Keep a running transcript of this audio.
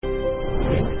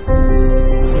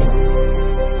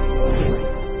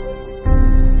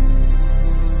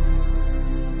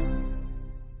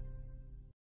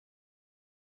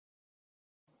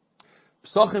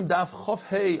Psachim Daf Chof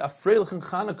Hey Afreilich and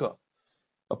Chanukah.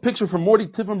 A picture from Morty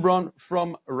Tiffenbrun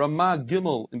from Ramah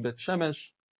Gimel in Bet Shemesh,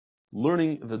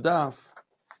 learning the Daf.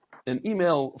 An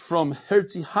email from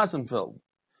Herzi Hasenfeld.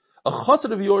 A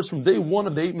chassid of yours from day one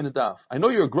of the 8-minute Daf. I know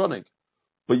you're a Grunig,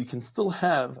 but you can still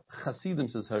have Chasidim,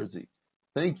 says Herzi.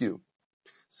 Thank you.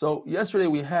 So yesterday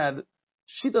we had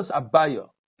Shitas Abaya,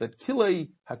 that Kilei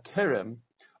HaKerem,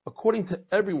 according to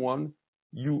everyone,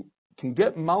 you can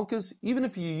get Malchus even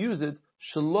if you use it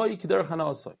Shaloi Kederach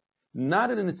Hanasai, not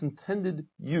in its intended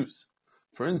use.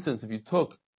 For instance, if you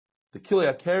took the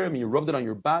Kilei HaKerem and you rubbed it on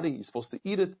your body, you're supposed to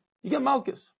eat it, you get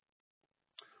Malchus.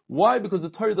 Why? Because the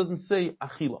Torah doesn't say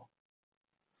Achila.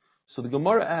 So the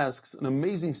Gemara asks an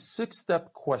amazing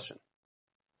 6-step question.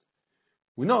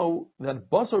 We know that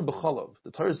Basar B'chalav,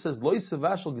 the Torah says, Lo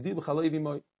yisavashal gedi b'chalev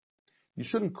imoy. You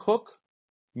shouldn't cook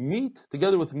meat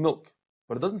together with milk.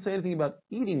 But it doesn't say anything about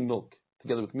eating milk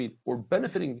together with meat or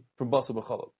benefiting from Basar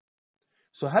B'chalav.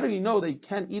 So how do you know that you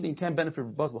can't eat and can't benefit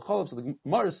from Basar B'chalav? So the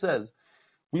Gemara says,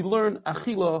 we learn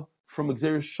Achila from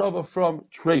Gzeir Shava from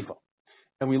Treifa.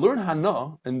 And we learn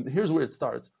Hana, and here's where it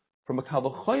starts, from a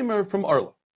Kavachomer from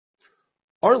Arla.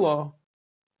 Arla,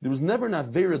 there was never an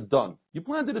Avera done. You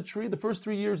planted a tree, the first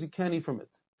 3 years you can't eat from it.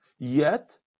 Yet,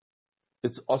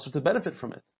 it's also to benefit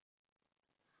from it.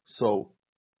 So,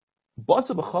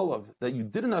 Basar B'chalav, that you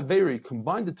did an Avera, you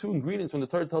combined the two ingredients when the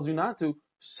Torah tells you not to,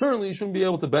 certainly you shouldn't be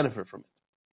able to benefit from it.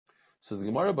 Says the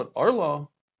Gemara, but Arla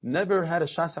never had a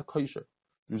Shas HaKosher.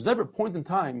 There was never a point in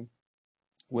time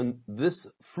when this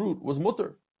fruit was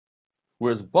mutter.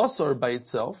 Whereas Basar by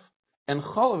itself and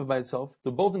Chalav by itself,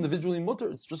 they're both individually mutter.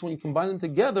 It's just when you combine them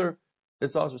together,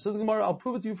 it's Asr. Says the Gemara, I'll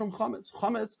prove it to you from Chametz.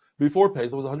 Chametz, before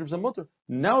Pesach, was 100% mutter.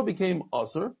 Now it became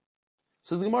Asr.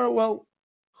 Says the Gemara, well,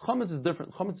 Chametz is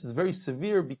different. Chametz is very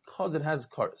severe because it has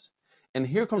kares. And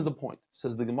here comes the point.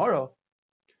 Says the Gemara,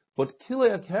 but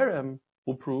Kilei HaKerem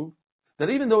will prove that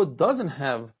even though it doesn't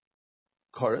have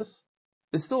kares,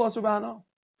 it's still Asr B'Hana.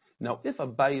 Now, if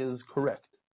Abaye is correct,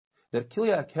 that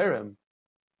Kilei HaKerem,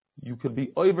 you could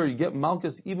be over, you get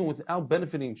Malchus even without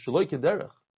benefiting Shaloi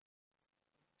Kederach.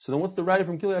 So then what's the raya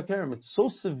from Kilei HaKerem? It's so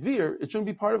severe, it shouldn't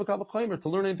be part of a Kavachomer to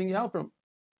learn anything out from.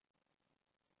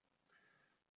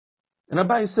 And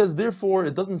Abaye says, therefore,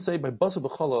 it doesn't say by Basar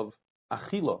B'chalav,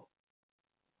 Achila.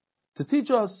 To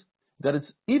teach us that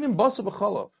it's even Basar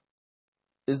B'chalav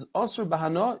is Asr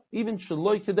B'Hana, even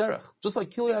Shaloi Kederach, just like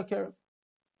Kilei HaKerem.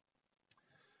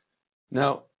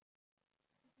 Now,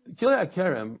 Kilei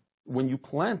HaKerem, when you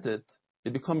plant it,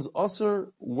 it becomes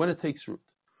Asr when it takes root.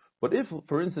 But if,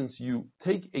 for instance, you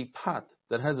take a pot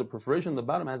that has a perforation in the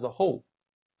bottom, has a hole,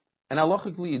 and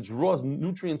halachically it draws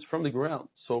nutrients from the ground,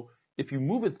 so if you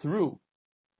move it through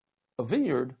a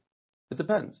vineyard, it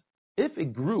depends. If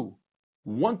it grew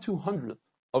 1/200th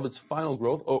of its final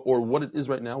growth, or what it is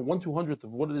right now, 1/200th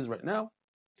of what it is right now,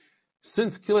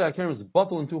 since Kilei HaKerem is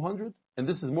batal in 200, and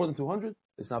this is more than 200,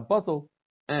 it's not batal,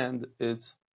 and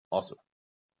it's asr.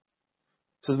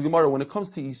 Says the Gemara, when it comes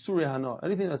to Yisuri Hana,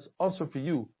 anything that's asr for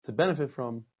you to benefit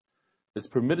from, it's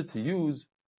permitted to use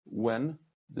when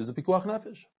there's a pikuach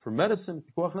nefesh. For medicine,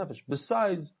 pikuach nefesh.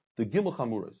 Besides the Gimel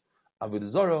Chamuras, Avodah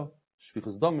Zarah,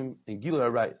 Shfichas Damim, and Gilui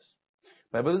Arayos.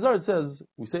 By Avodah Zarah it says,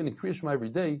 we say in the Kriya Shema every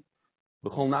day,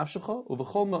 B'chol nafshecha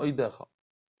u'b'chol ma'odecha.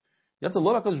 You have to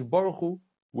love HaKadosh Baruch Hu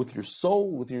with your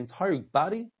soul, with your entire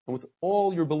body, and with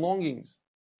all your belongings.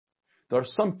 There are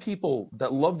some people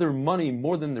that love their money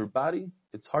more than their body.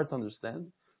 It's hard to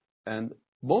understand. And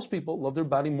most people love their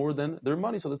body more than their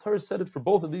money. So the Torah said it for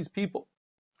both of these people.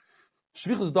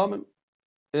 Shvichas damim,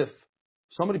 if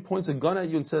somebody points a gun at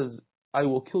you and says, I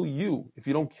will kill you if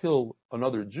you don't kill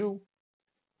another Jew,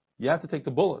 you have to take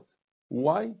the bullet.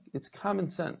 Why? It's common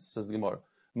sense, says the Gemara.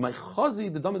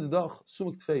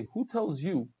 Who tells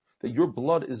you that your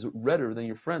blood is redder than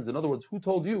your friends? In other words, who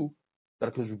told you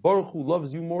that HaKadosh Baruch Hu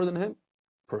loves you more than him?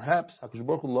 Perhaps HaKadosh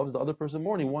Baruch Hu loves the other person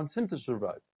more and he wants him to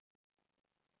survive.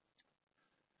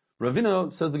 Ravina,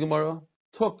 says the Gemara,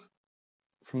 took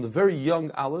from the very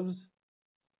young olives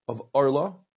of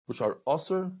Arla, which are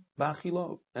Asr,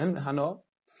 B'Achila, and Hana,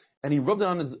 and he rubbed it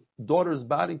on his daughter's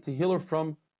body to heal her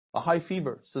from a high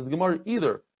fever. Says the Gemara,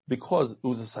 either because it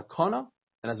was a sakana,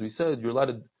 and as we said, you're allowed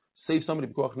to save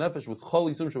somebody b'kuach nefesh with chol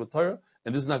yisum shabbat Torah,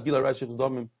 and this is not gila ra'y shechus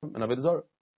damim and avodah zarah.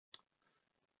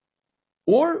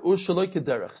 Or it was shaloi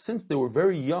kederach. Since they were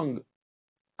very young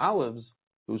olives,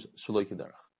 it was shaloi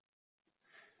kederach.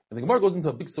 And the Gemara goes into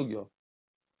a big sugya,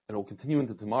 and it will continue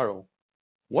into tomorrow.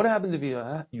 What happens if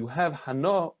you have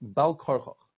hana bal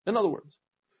karchach? In other words,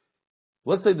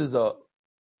 let's say there's a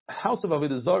house of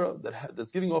avodah zarah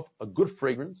that's giving off a good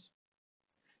fragrance,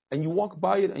 and you walk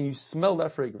by it and you smell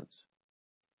that fragrance.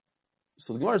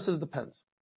 So the Gemara says it depends.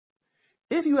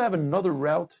 If you have another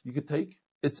route you could take,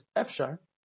 it's efshar,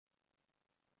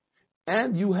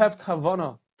 and you have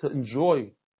kavana to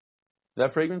enjoy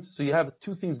that fragrance, so you have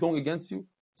two things going against you,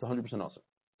 it's 100% asr.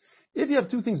 If you have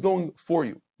two things going for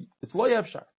you, it's lo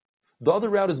efshar. The other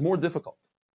route is more difficult.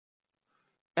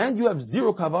 And you have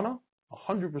zero kavana,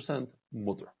 100%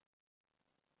 mutter.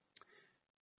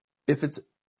 If it's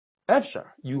efshar,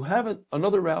 you have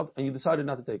another route and you decided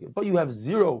not to take it, but you have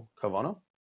zero kavana.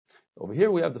 Over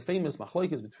here we have the famous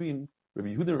machlokes between Rabbi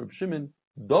Yehuda and Rabbi Shimon.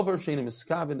 Davar she'eino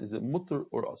miskaven, is it mutter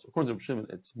or asr? According to Rabbi Shimon,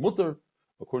 it's mutter.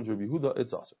 According to Rabbi Yehuda,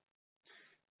 it's asr.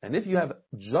 And if you have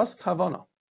just kavana,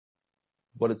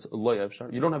 but it's lo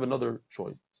efshar, you don't have another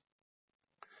choice.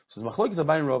 So machlokes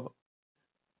Abaye and Rav.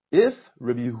 If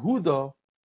Rabbi Yehuda,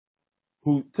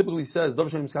 who typically says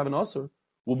davar she'eino miskaven asr,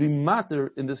 will be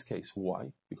matter in this case.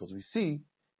 Why? Because we see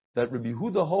that Rabbi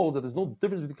Yehuda holds that there's no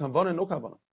difference between kavana and no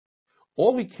kavana.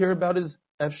 All we care about is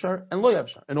efshar and lo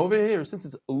efshar. And over here, since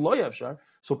it's lo efshar,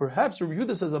 so perhaps Rabbi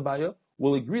Yehuda, says Abaye,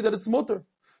 will agree that it's mutter.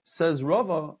 Says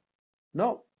Rava,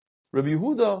 no. Rabbi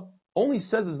Yehuda only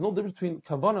says there's no difference between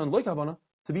kavana and lo kavana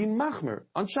to be machmer.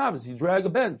 On Shabbos, you drag a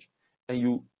bench,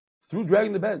 and through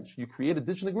dragging the bench, you create a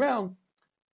ditch in the ground.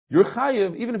 You're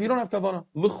chayiv, even if you don't have kavana,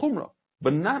 l'chumra,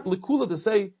 but not l'kula to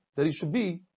say that he should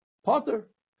be potter.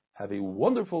 Have a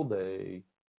wonderful day.